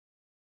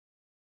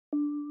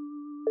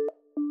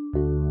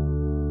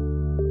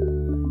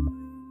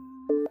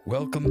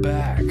Welcome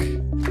back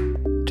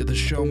to the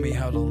Show Me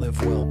How to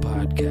Live Well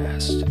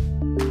podcast.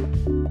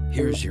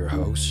 Here's your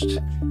host,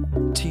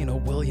 Tina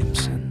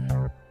Williamson.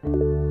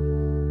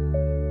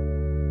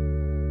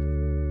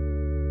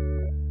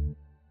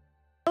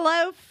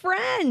 Hello,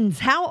 friends.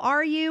 How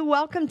are you?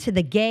 Welcome to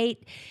The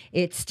Gate.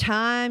 It's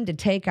time to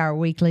take our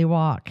weekly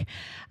walk.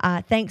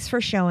 Thanks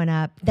for showing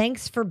up.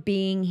 Thanks for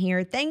being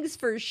here. Thanks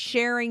for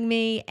sharing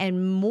me.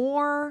 And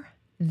more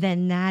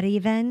than that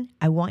even,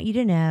 I want you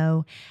to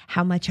know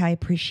how much I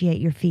appreciate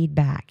your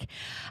feedback.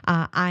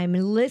 I'm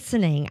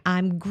listening,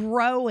 I'm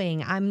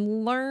growing,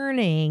 I'm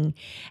learning,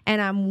 and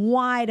I'm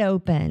wide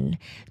open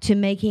to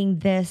making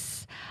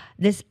this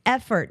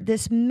effort,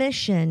 this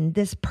mission,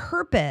 this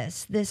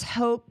purpose, this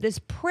hope, this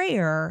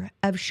prayer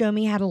of Show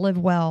Me How to Live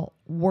Well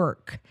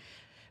work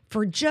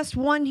for just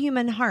one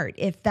human heart.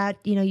 If that,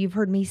 you've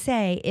heard me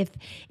say,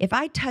 if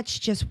I touch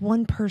just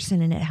one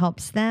person and it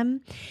helps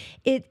them,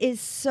 it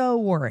is so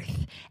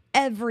worth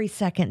every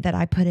second that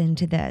I put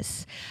into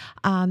this.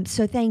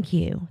 So thank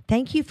you.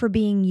 Thank you for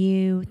being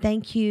you.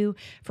 Thank you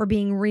for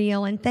being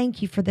real. And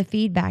thank you for the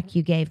feedback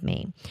you gave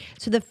me.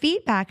 So the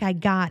feedback I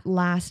got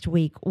last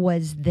week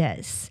was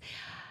this.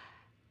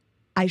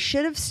 I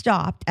should have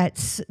stopped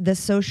at the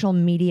social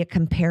media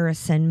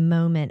comparison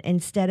moment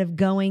instead of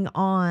going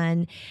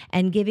on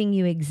and giving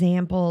you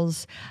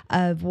examples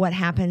of what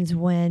happens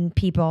when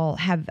people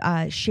have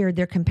shared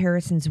their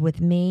comparisons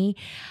with me.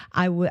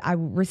 I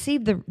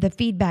received the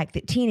feedback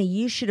that, Tina,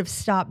 you should have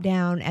stopped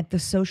down at the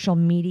social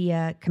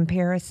media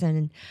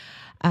comparison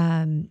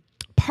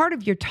part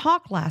of your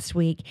talk last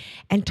week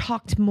and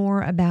talked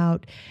more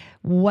about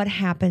what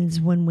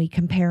happens when we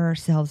compare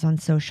ourselves on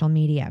social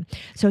media.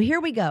 So here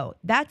we go.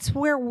 That's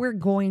where we're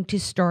going to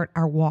start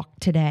our walk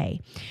today.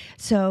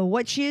 So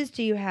what shoes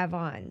do you have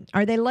on?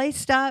 Are they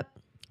laced up?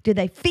 Do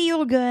they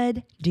feel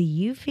good? Do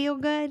you feel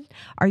good?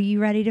 Are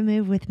you ready to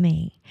move with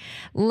me?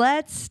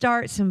 Let's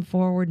start some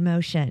forward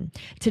motion.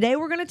 Today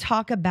we're going to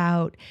talk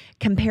about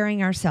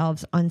comparing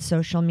ourselves on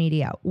social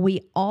media.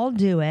 We all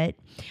do it.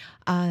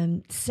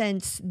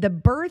 Since the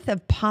birth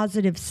of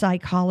positive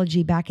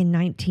psychology back in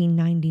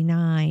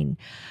 1999,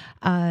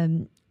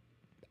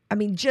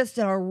 just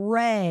an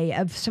array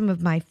of some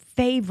of my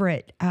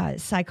favorite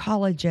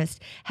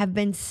psychologists have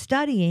been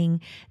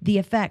studying the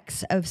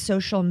effects of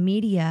social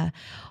media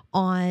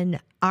on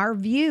our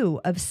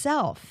view of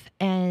self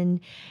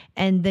and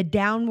the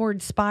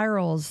downward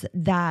spirals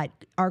that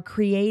are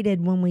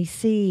created when we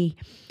see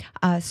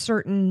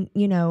certain,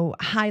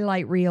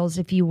 highlight reels,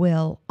 if you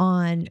will,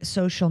 on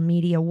social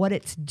media, what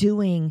it's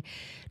doing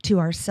to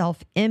our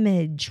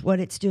self-image, what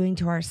it's doing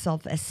to our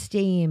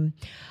self-esteem.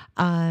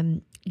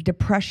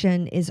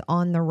 Depression is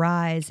on the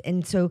rise.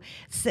 And so,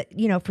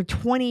 for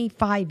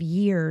 25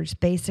 years,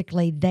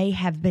 basically, they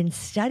have been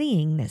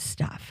studying this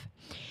stuff.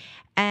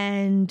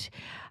 And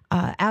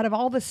out of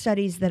all the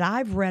studies that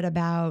I've read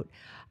about,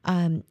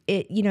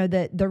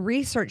 the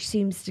research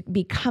seems to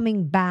be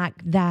coming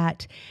back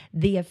that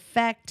the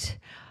effect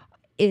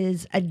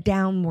is a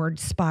downward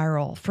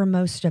spiral for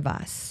most of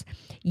us.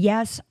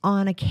 Yes,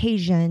 on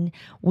occasion,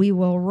 we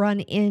will run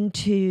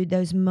into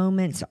those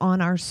moments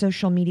on our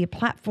social media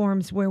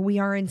platforms where we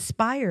are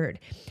inspired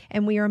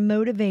and we are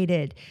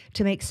motivated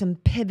to make some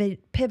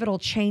pivotal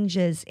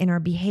changes in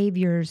our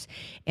behaviors,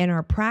 in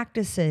our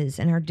practices,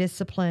 and our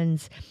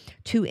disciplines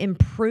to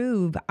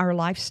improve our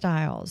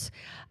lifestyles,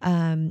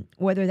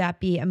 whether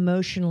that be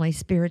emotionally,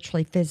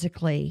 spiritually,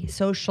 physically,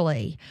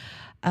 socially.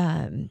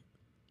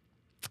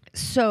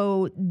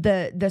 So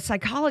the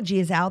psychology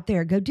is out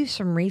there. Go do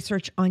some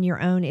research on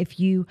your own if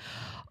you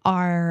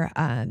are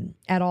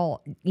at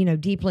all,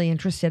 deeply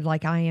interested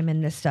like I am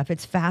in this stuff.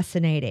 It's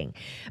fascinating.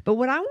 But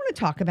what I want to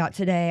talk about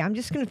today, I'm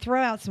just going to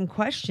throw out some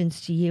questions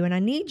to you, and I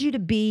need you to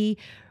be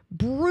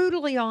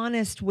brutally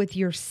honest with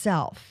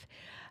yourself.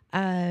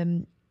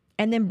 And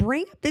then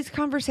bring up these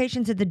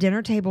conversations at the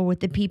dinner table with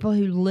the people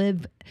who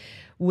live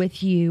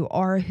with you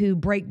or who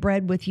break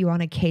bread with you on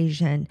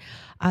occasion,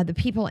 the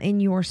people in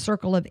your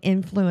circle of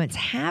influence.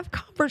 Have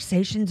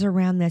conversations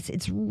around this.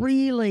 It's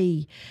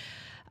really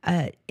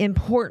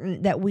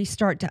important that we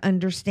start to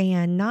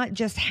understand not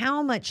just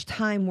how much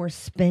time we're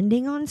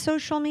spending on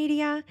social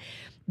media,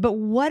 but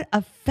what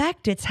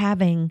effect it's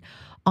having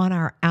on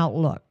our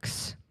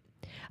outlooks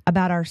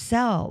about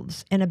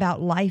ourselves and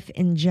about life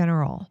in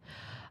general.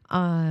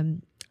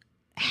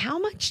 How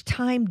much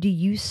time do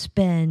you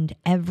spend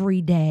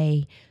every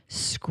day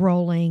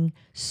scrolling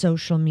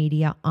social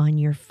media on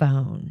your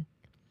phone?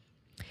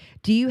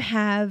 Do you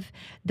have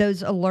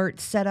those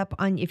alerts set up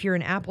on, if you're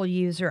an Apple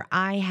user,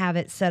 I have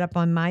it set up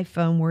on my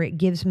phone where it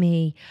gives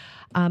me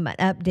an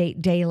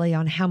update daily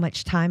on how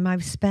much time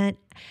I've spent.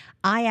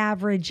 I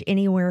average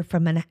anywhere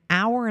from an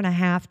hour and a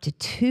half to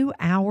 2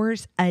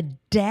 hours a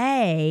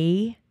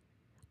day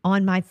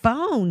on my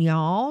phone,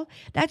 y'all.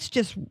 That's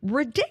just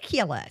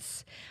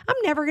ridiculous. I'm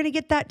never going to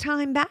get that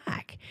time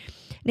back.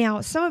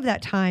 Now, some of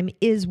that time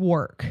is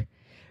work,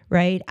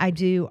 right? I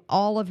do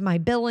all of my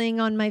billing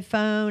on my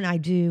phone. I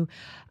do,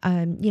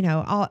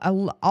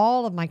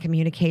 all of my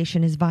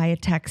communication is via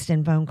text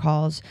and phone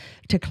calls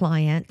to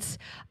clients.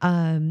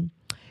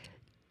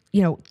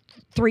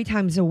 3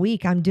 times a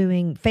week, I'm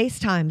doing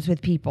FaceTimes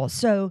with people.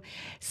 So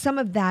some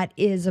of that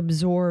is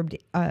absorbed,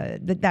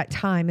 that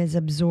time is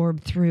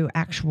absorbed through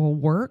actual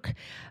work.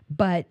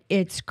 But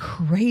it's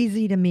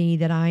crazy to me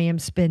that I am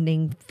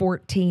spending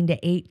 14 to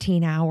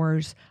 18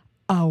 hours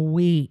a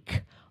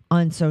week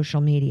on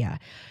social media.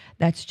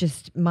 That's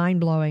just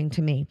mind-blowing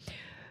to me.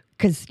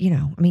 Because,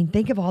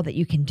 think of all that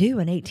you can do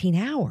in 18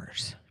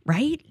 hours,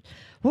 right?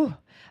 Whew.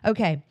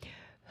 Okay.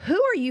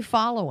 Who are you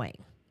following?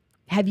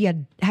 Have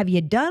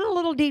you done a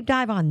little deep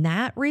dive on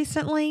that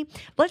recently?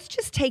 Let's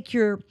just take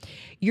your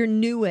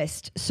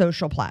newest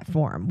social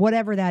platform,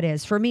 whatever that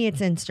is. For me, it's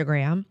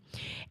Instagram.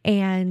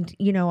 And,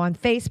 on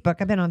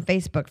Facebook, I've been on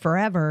Facebook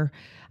forever.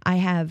 I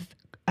have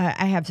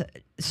a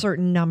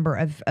certain number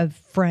of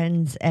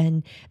friends,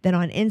 and then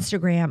on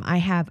Instagram, I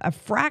have a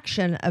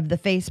fraction of the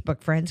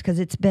Facebook friends because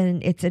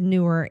it's a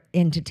newer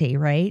entity,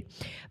 right?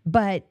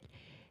 But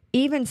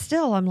even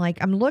still, I'm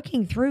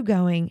looking through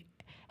going,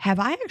 have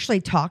I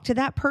actually talked to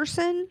that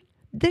person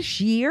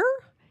this year?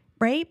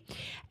 Right?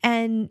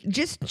 And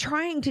just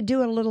trying to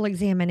do a little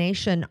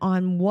examination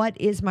on what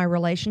is my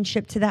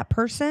relationship to that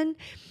person.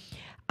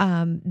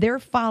 They're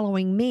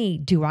following me.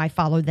 Do I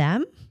follow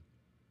them?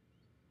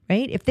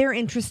 Right? If they're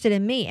interested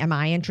in me, am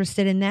I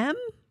interested in them?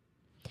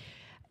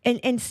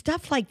 And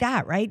stuff like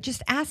that, right?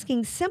 Just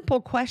asking simple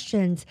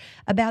questions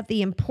about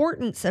the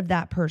importance of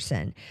that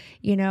person.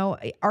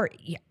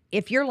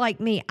 If you're like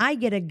me, I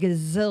get a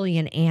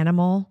gazillion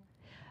animal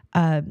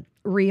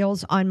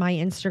reels on my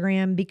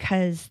Instagram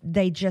because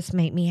they just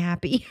make me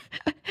happy.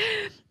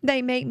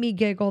 They make me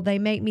giggle. They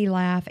make me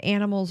laugh.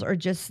 Animals are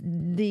just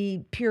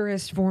the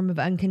purest form of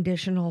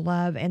unconditional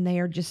love, and they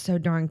are just so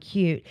darn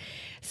cute.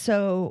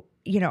 So,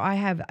 I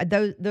have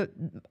those,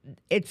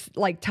 it's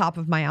like top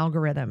of my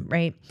algorithm,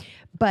 right?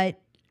 But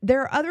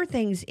there are other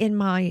things on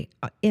my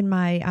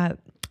Instagram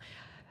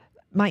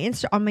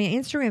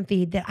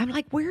feed that I'm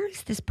like, where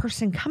is this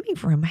person coming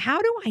from?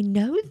 How do I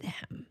know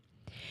them?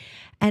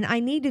 And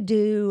I need to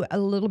do a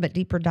little bit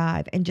deeper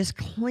dive and just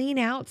clean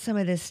out some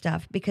of this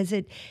stuff because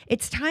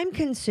it's time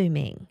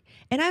consuming,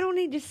 and I don't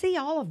need to see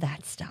all of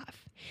that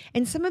stuff.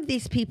 And some of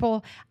these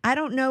people, I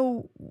don't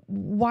know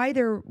why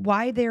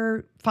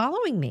they're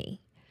following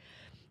me.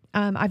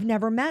 I've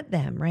never met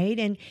them,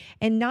 right?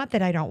 And not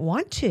that I don't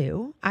want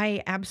to.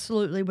 I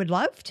absolutely would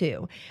love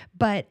to,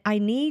 but I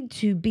need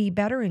to be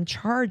better in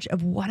charge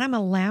of what I'm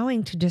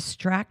allowing to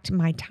distract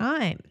my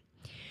time.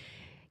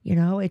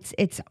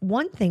 It's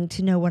one thing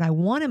to know what I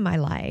want in my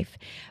life,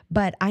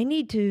 but I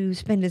need to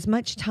spend as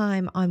much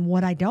time on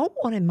what I don't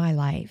want in my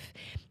life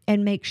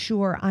and make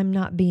sure I'm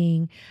not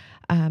being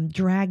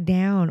dragged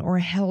down or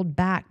held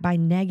back by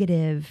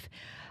negative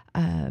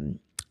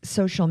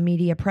social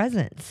media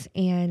presence.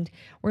 And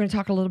we're going to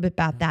talk a little bit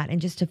about that in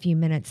just a few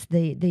minutes,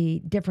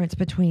 the difference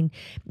between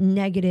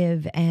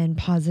negative and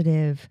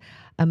positive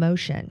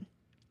emotion.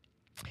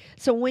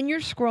 So when you're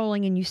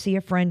scrolling and you see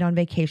a friend on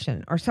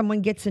vacation, or someone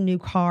gets a new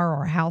car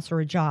or a house or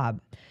a job,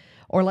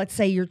 or let's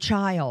say your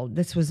child,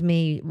 this was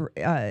me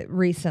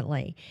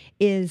recently,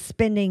 is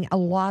spending a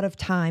lot of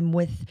time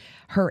with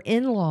her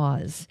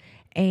in-laws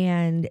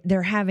and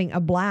they're having a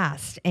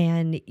blast,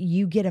 and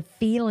you get a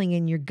feeling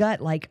in your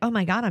gut like, oh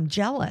my God, I'm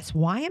jealous.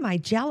 Why am I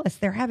jealous?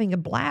 They're having a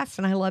blast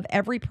and I love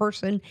every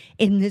person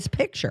in this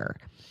picture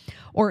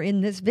or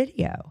in this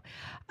video.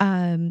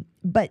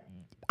 But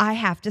I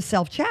have to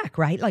self-check,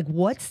 right? Like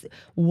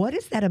what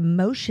is that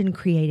emotion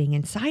creating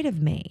inside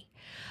of me?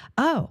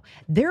 Oh,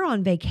 they're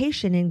on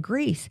vacation in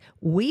Greece.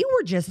 We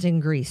were just in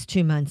Greece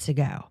 2 months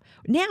ago.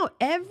 Now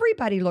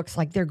everybody looks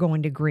like they're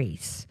going to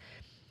Greece.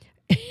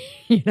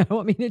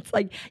 It's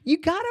like you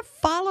got to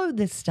follow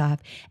this stuff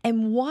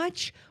and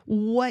watch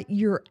what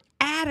your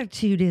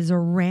attitude is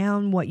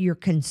around what you're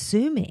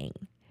consuming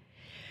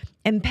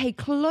and pay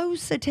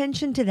close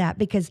attention to that,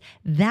 because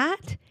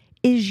that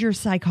is your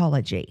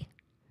psychology.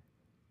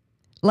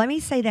 Let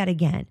me say that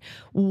again.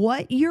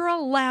 What you're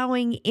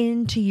allowing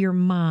into your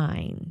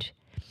mind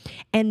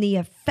and the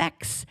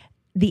effects,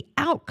 the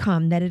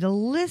outcome that it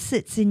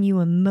elicits in you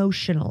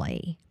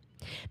emotionally,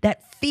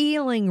 that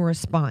feeling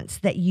response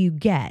that you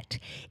get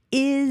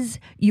is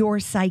your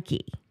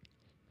psyche.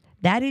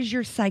 That is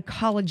your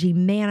psychology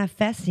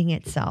manifesting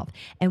itself.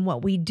 And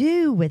what we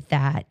do with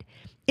that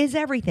is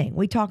everything.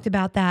 We talked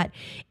about that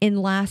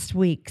in last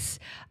week's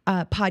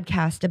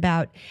podcast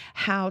about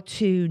how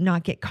to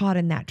not get caught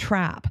in that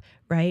trap,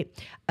 right?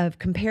 Of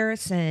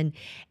comparison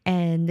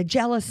and the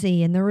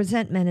jealousy and the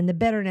resentment and the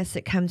bitterness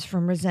that comes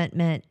from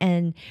resentment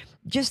and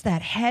just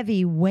that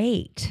heavy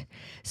weight.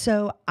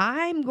 So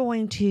I'm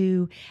going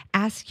to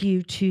ask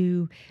you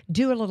to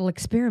do a little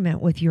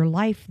experiment with your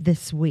life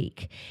this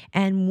week.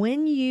 And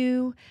when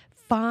you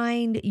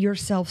find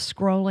yourself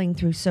scrolling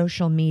through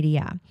social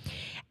media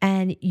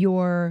and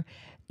you're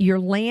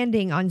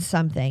landing on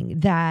something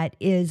that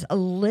is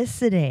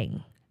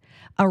eliciting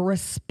a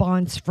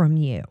response from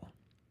you,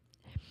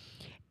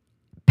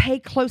 pay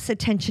close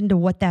attention to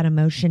what that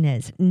emotion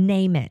is.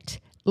 Name it,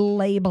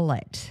 label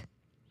it.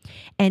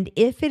 And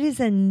if it is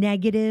a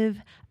negative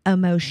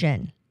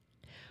emotion,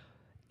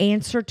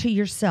 answer to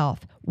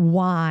yourself,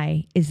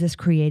 why is this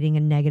creating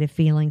a negative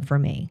feeling for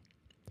me?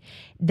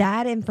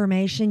 That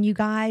information, you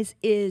guys,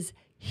 is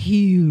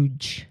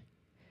huge.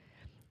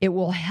 It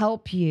will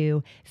help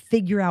you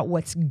figure out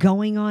what's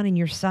going on in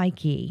your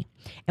psyche.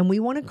 And we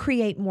want to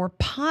create more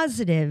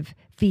positive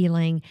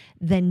feeling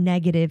than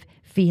negative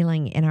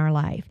feeling in our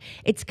life.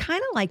 It's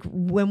kind of like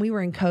when we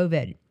were in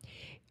COVID,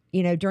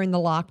 during the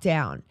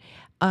lockdown.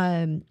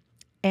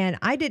 And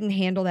I didn't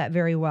handle that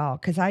very well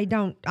because I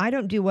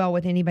don't do well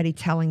with anybody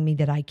telling me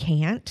that I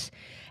can't.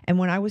 And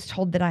when I was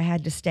told that I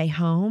had to stay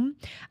home,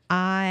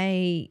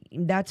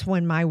 that's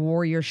when my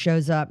warrior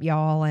shows up,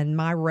 y'all, and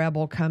my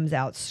rebel comes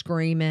out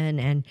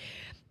screaming,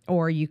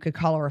 or you could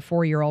call her a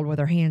 4-year-old with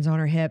her hands on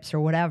her hips or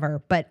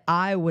whatever. But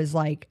I was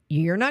like,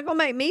 you're not going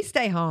to make me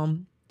stay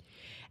home.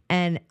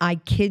 And I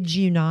kid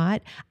you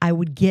not, I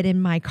would get in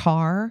my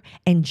car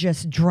and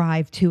just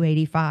drive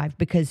 285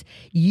 because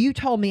you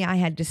told me I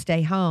had to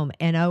stay home.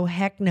 And oh,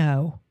 heck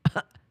no,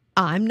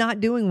 I'm not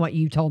doing what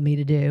you told me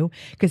to do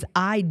because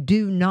I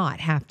do not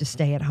have to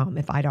stay at home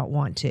if I don't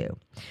want to,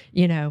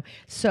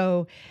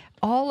 So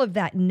all of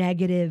that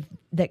negative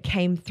that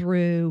came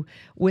through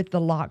with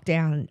the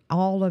lockdown,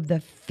 all of the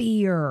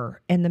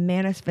fear and the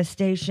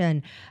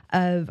manifestation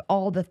of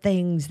all the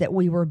things that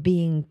we were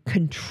being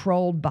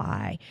controlled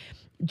by,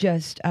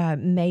 just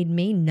made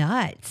me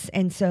nuts.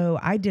 And so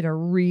I did a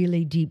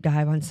really deep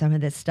dive on some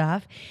of this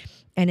stuff.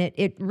 And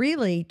it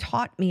really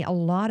taught me a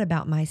lot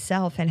about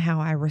myself and how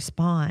I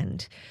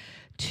respond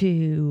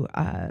to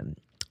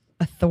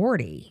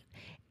authority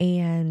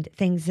and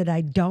things that I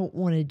don't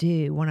want to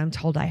do when I'm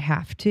told I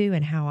have to,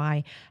 and how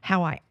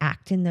I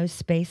act in those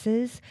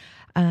spaces.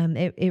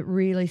 It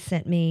really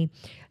sent me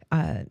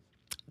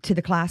to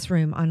the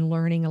classroom on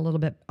learning a little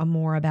bit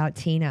more about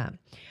Tina.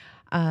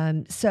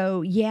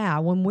 So yeah,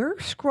 when we're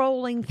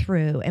scrolling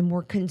through and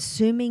we're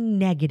consuming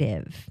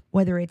negative,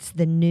 whether it's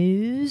the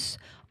news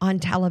on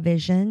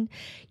television,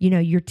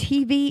 your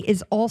TV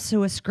is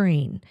also a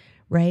screen,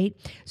 right?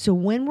 So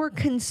when we're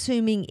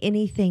consuming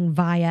anything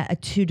via a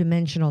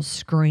 2-dimensional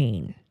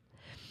screen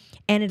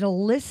and it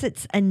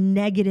elicits a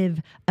negative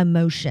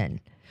emotion,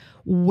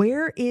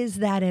 where is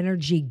that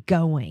energy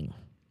going?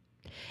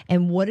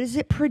 And what is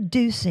it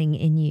producing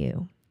in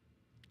you,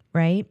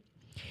 right?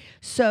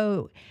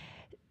 So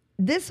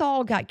this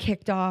all got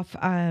kicked off.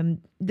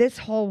 This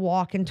whole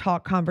walk and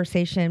talk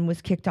conversation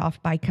was kicked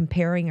off by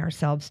comparing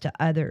ourselves to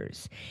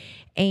others.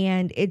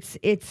 And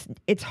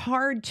it's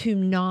hard to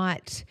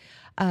not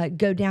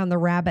go down the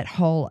rabbit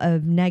hole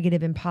of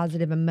negative and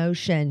positive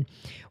emotion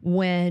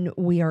when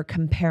we are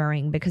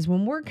comparing. Because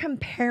when we're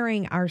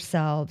comparing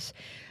ourselves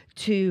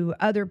to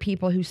other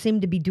people who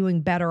seem to be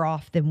doing better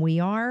off than we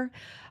are,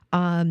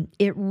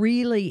 it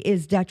really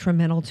is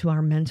detrimental to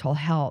our mental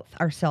health,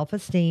 our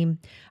self-esteem,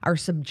 our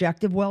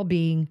subjective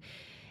well-being,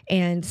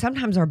 and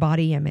sometimes our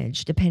body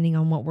image, depending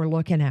on what we're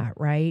looking at,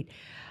 right?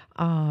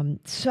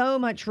 So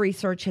much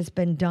research has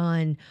been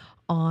done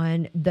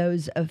on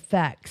those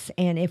effects.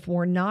 And if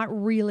we're not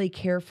really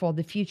careful,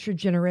 the future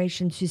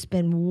generations who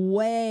spend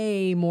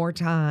way more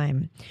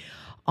time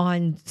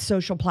on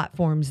social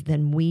platforms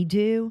than we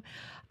do,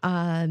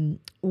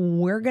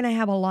 we're going to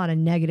have a lot of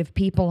negative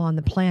people on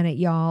the planet,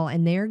 y'all,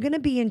 and they're going to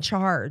be in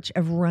charge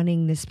of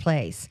running this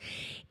place.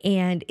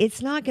 And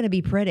it's not going to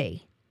be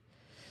pretty.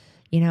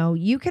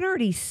 You can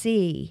already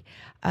see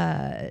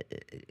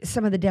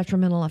some of the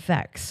detrimental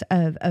effects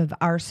of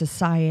our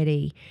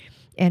society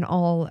and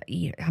all.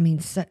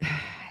 It's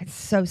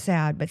so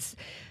sad, but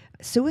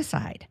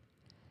suicide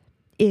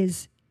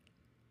is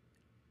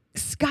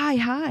sky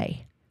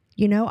high.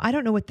 I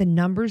don't know what the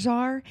numbers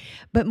are,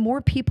 but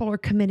more people are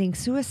committing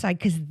suicide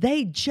because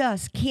they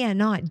just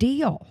cannot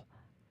deal.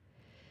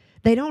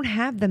 They don't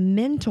have the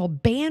mental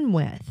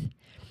bandwidth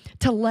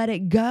to let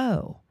it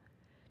go,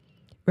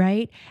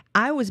 right?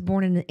 I was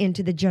born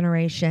into the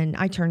generation,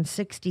 I turned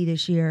 60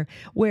 this year,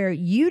 where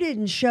you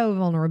didn't show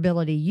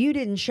vulnerability. You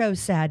didn't show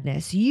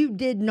sadness. You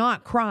did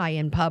not cry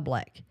in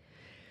public.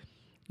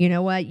 You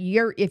know what?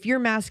 If your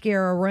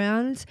mascara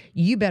runs,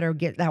 you better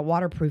get that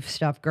waterproof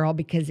stuff, girl,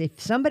 because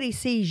if somebody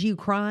sees you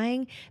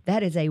crying,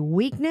 that is a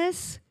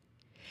weakness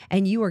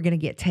and you are going to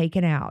get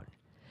taken out.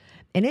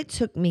 And it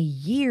took me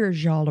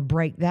years, y'all, to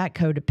break that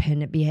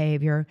codependent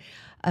behavior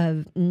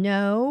of,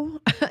 no,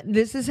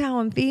 this is how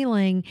I'm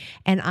feeling,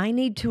 and I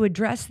need to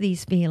address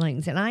these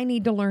feelings, and I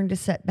need to learn to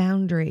set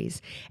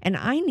boundaries, and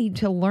I need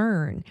to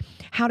learn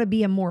how to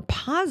be a more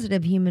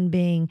positive human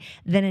being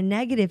than a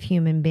negative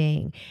human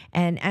being.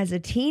 And as a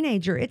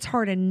teenager, it's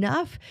hard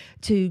enough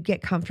to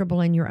get comfortable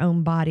in your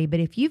own body,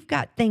 but if you've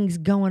got things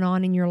going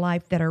on in your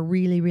life that are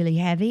really, really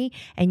heavy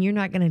and you're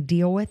not going to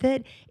deal with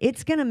it,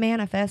 it's going to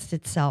manifest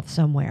itself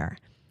somewhere.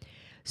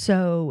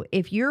 So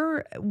if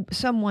you're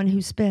someone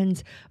who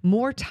spends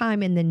more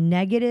time in the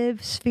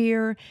negative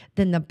sphere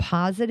than the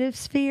positive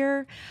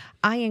sphere,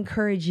 I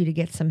encourage you to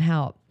get some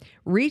help.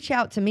 Reach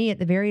out to me at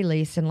the very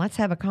least, and let's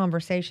have a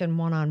conversation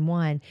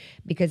one-on-one,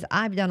 because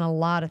I've done a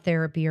lot of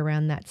therapy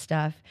around that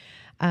stuff.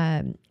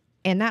 And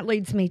that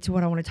leads me to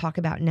what I want to talk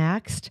about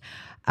next.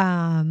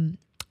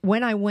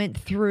 When I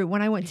went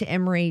to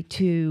Emory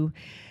to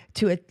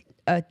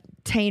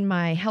attain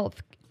my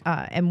health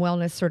and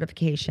wellness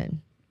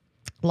certification,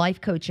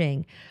 life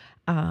coaching,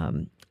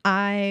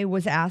 I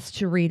was asked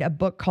to read a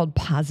book called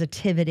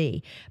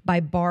Positivity by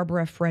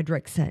Barbara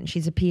Fredrickson.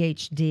 She's a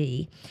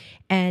PhD.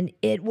 And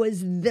it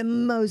was the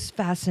most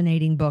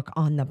fascinating book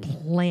on the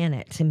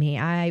planet to me.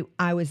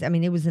 It was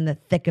in the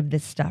thick of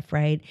this stuff,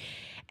 right?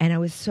 And I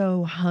was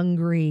so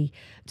hungry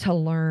to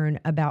learn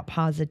about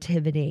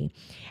positivity.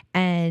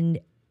 And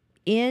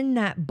in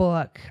that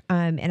book,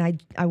 and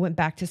I went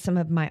back to some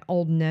of my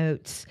old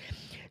notes,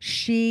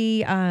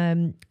 she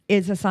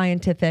is a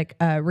scientific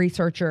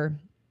researcher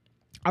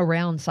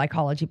around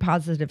psychology,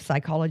 positive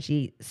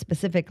psychology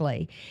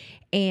specifically.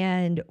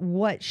 And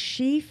what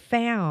she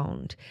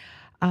found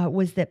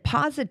was that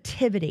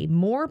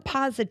more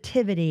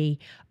positivity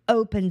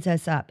opens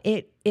us up.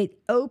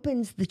 It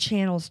opens the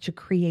channels to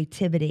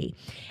creativity.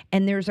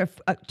 And there's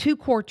two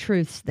core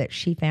truths that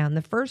she found.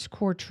 The first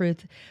core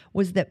truth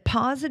was that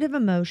positive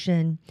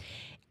emotion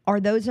are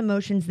those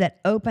emotions that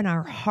open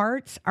our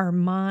hearts, our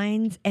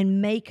minds,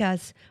 and make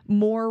us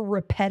more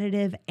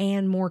repetitive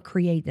and more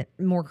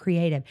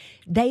creative.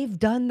 They've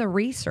done the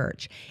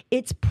research.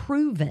 It's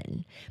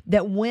proven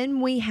that when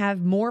we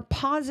have more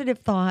positive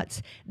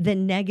thoughts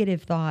than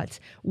negative thoughts,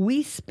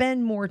 we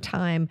spend more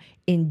time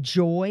in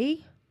joy.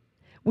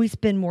 We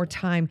spend more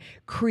time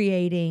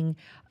creating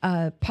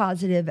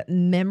positive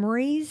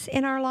memories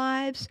in our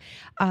lives.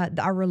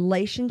 Our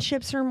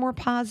relationships are more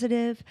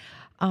positive.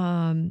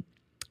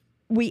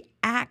 We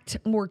act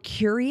more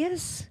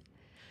curious.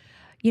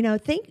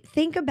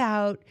 Think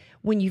about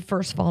when you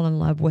first fall in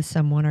love with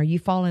someone, or you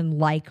fall in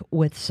like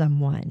with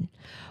someone,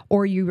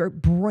 or you're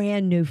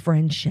brand new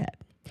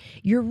friendship.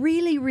 You're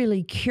really,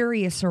 really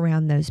curious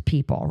around those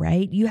people,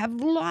 right? You have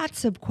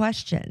lots of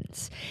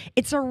questions.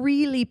 It's a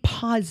really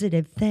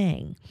positive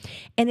thing.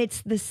 And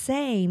it's the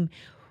same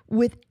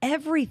with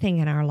everything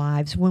in our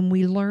lives. When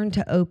we learn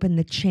to open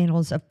the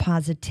channels of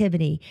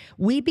positivity,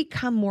 we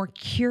become more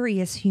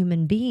curious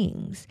human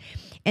beings.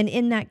 And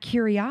in that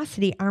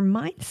curiosity, our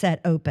mindset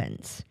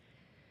opens.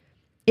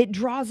 It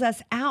draws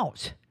us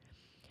out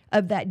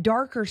of that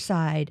darker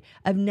side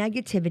of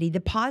negativity.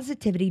 The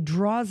positivity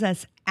draws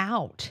us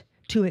out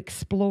to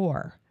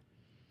explore,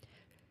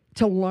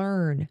 to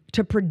learn,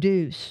 to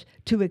produce,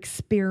 to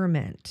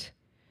experiment.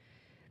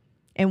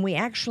 And we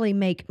actually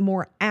make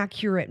more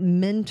accurate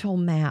mental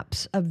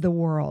maps of the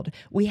world.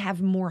 We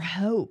have more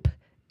hope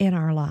in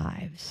our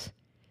lives.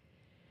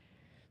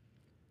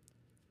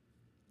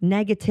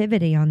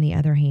 Negativity, on the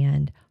other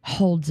hand,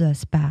 holds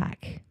us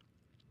back.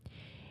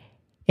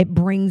 It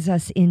brings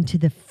us into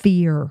the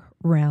fear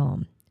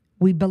realm.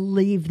 We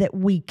believe that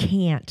we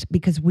can't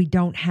because we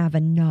don't have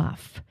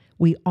enough.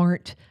 We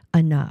aren't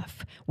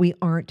enough. We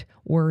aren't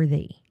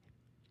worthy.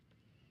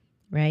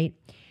 Right?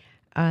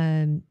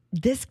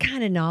 This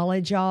kind of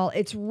knowledge, y'all,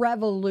 it's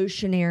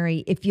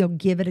revolutionary if you'll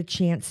give it a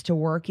chance to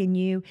work in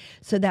you.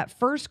 So that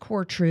first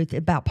core truth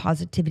about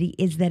positivity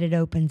is that it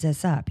opens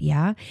us up,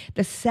 yeah?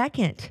 The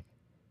second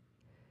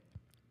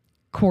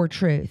core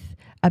truth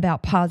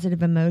about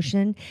positive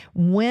emotion,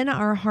 when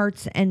our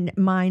hearts and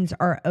minds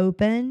are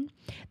open,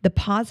 the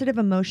positive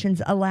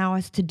emotions allow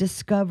us to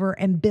discover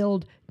and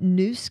build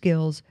new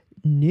skills,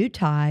 new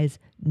ties,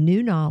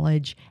 new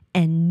knowledge,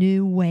 and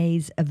new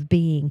ways of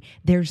being.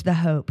 There's the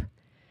hope.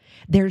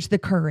 There's the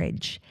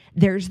courage.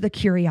 There's the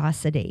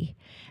curiosity.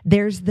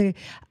 There's the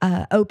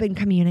open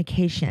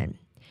communication,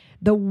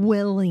 the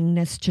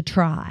willingness to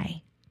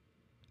try,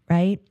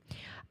 right?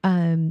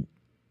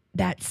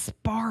 That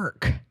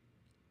spark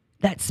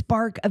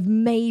of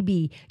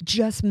maybe,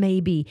 just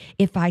maybe,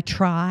 if I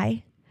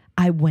try,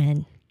 I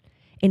win.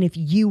 And if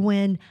you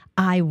win,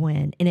 I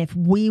win. And if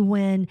we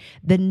win,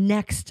 the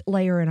next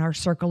layer in our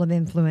circle of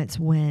influence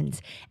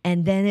wins.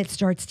 And then it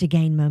starts to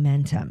gain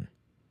momentum.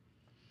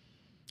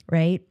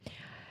 Right?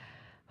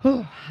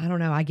 I don't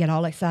know. I get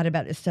all excited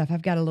about this stuff.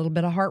 I've got a little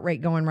bit of heart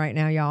rate going right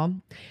now, y'all.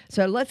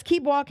 So let's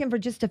keep walking for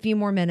just a few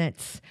more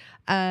minutes.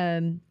 We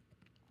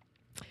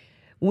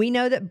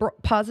know that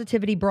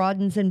positivity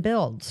broadens and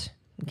builds.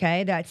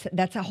 Okay,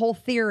 that's a whole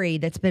theory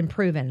that's been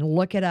proven.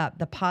 Look it up,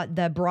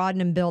 the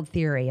broaden and build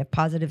theory of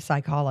positive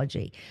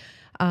psychology.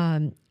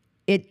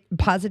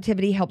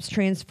 Positivity helps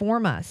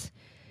transform us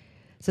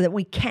so that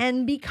we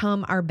can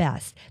become our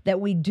best,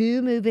 that we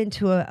do move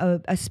into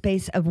a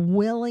space of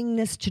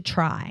willingness to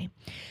try.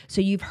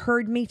 So you've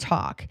heard me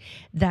talk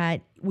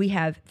that we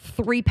have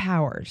 3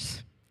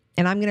 powers.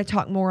 And I'm going to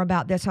talk more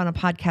about this on a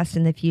podcast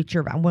in the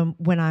future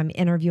when I'm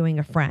interviewing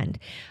a friend.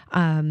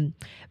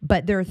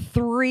 But there are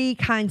 3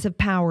 kinds of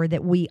power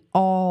that we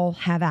all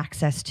have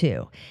access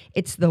to.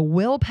 It's the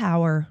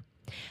willpower,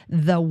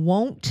 the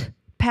won't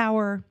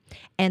power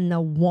and the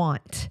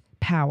want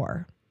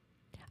power.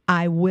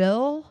 I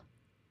will,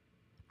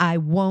 I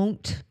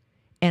won't,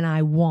 and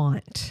I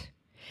want.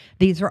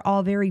 These are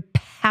all very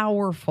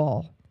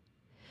powerful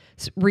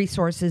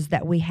resources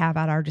that we have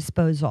at our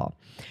disposal.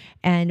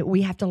 And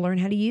we have to learn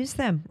how to use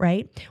them,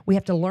 right? We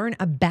have to learn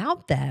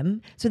about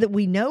them so that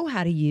we know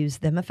how to use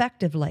them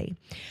effectively.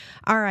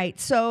 All right,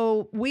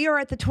 so we are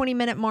at the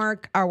 20-minute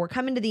mark. We're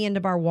coming to the end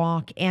of our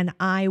walk, and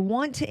I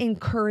want to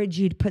encourage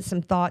you to put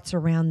some thoughts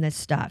around this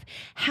stuff.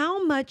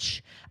 How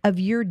much of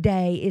your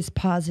day is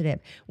positive?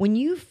 When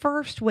you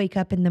first wake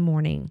up in the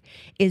morning,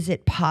 is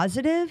it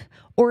positive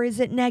or is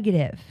it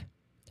negative?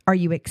 Are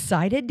you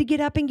excited to get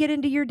up and get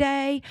into your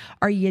day?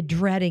 Are you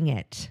dreading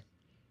it?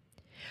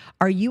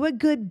 Are you a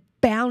good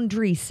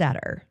boundary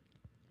setter?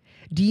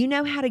 Do you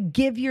know how to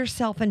give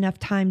yourself enough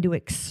time to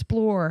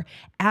explore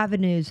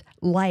avenues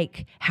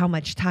like how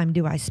much time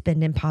do I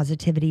spend in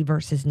positivity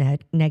versus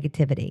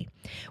negativity?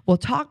 We'll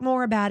talk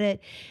more about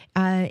it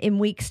in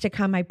weeks to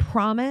come. I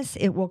promise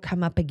it will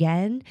come up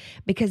again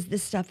because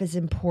this stuff is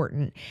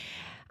important.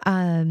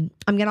 I'm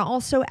going to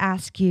also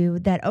ask you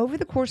that over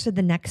the course of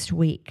the next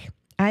week,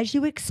 as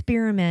you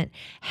experiment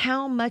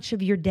how much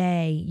of your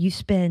day you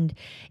spend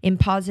in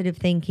positive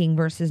thinking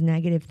versus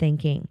negative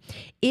thinking,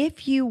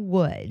 if you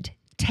would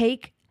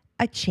take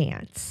a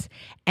chance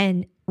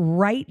and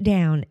write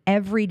down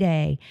every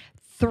day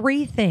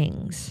 3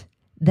 things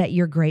that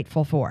you're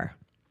grateful for.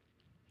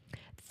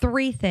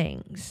 3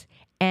 things.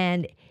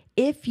 And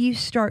if you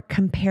start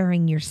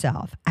comparing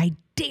yourself, I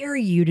dare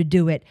you to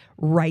do it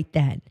right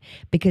then.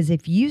 Because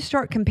if you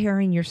start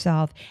comparing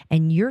yourself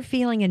and you're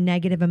feeling a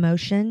negative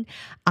emotion,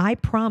 I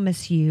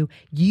promise you,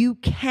 you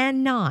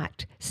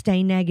cannot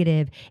stay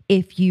negative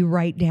if you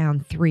write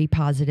down 3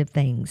 positive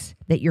things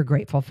that you're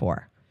grateful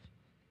for.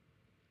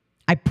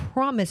 I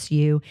promise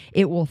you,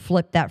 it will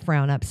flip that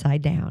frown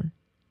upside down.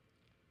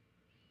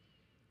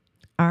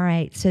 All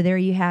right, so there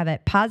you have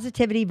it.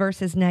 Positivity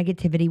versus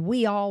negativity.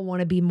 We all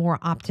want to be more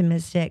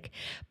optimistic,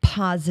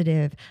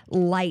 positive,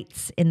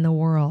 lights in the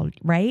world,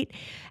 right?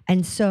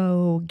 And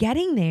so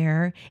getting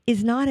there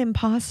is not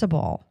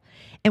impossible.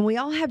 And we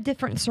all have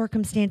different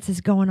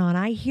circumstances going on.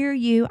 I hear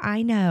you.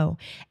 I know.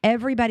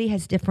 Everybody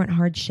has different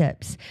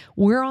hardships.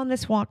 We're on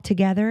this walk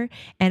together,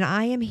 and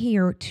I am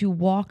here to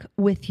walk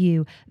with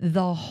you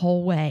the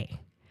whole way.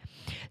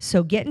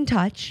 So get in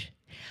touch.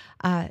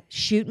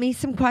 Shoot me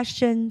some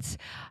questions.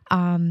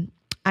 I'm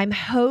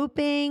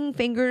hoping,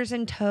 fingers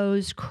and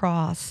toes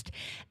crossed,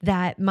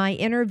 that my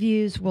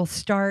interviews will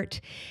start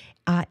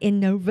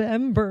in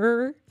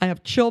November. I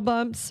have chill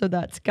bumps, so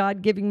that's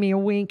God giving me a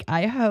wink.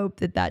 I hope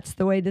that that's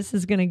the way this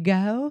is going to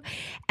go.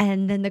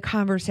 And then the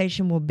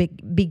conversation will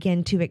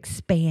begin to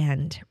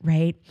expand,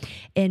 right?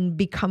 And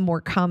become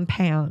more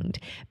compound,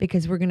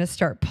 because we're going to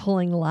start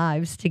pulling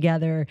lives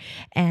together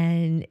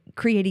and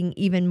creating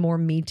even more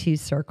Me Too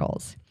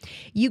circles.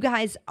 You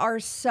guys are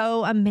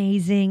so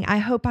amazing. I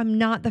hope I'm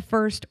not the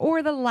first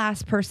or the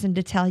last person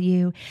to tell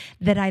you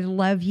that I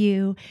love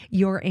you.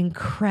 You're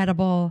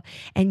incredible,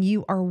 and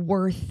you are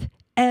worth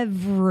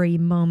every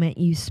moment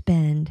you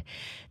spend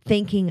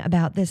thinking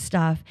about this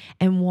stuff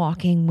and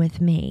walking with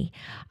me.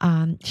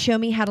 Show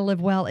Me How to Live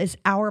Well is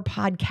our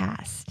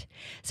podcast.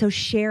 So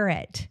share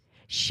it.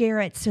 Share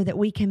it so that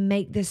we can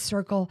make this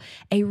circle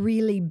a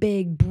really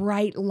big,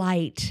 bright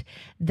light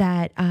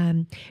that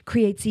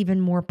creates even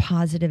more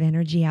positive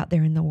energy out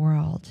there in the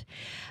world.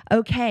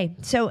 Okay,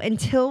 so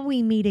until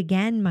we meet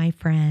again, my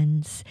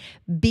friends,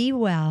 be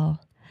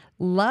well,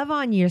 love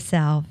on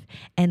yourself,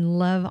 and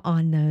love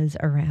on those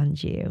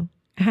around you.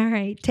 All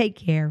right, take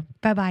care.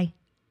 Bye-bye.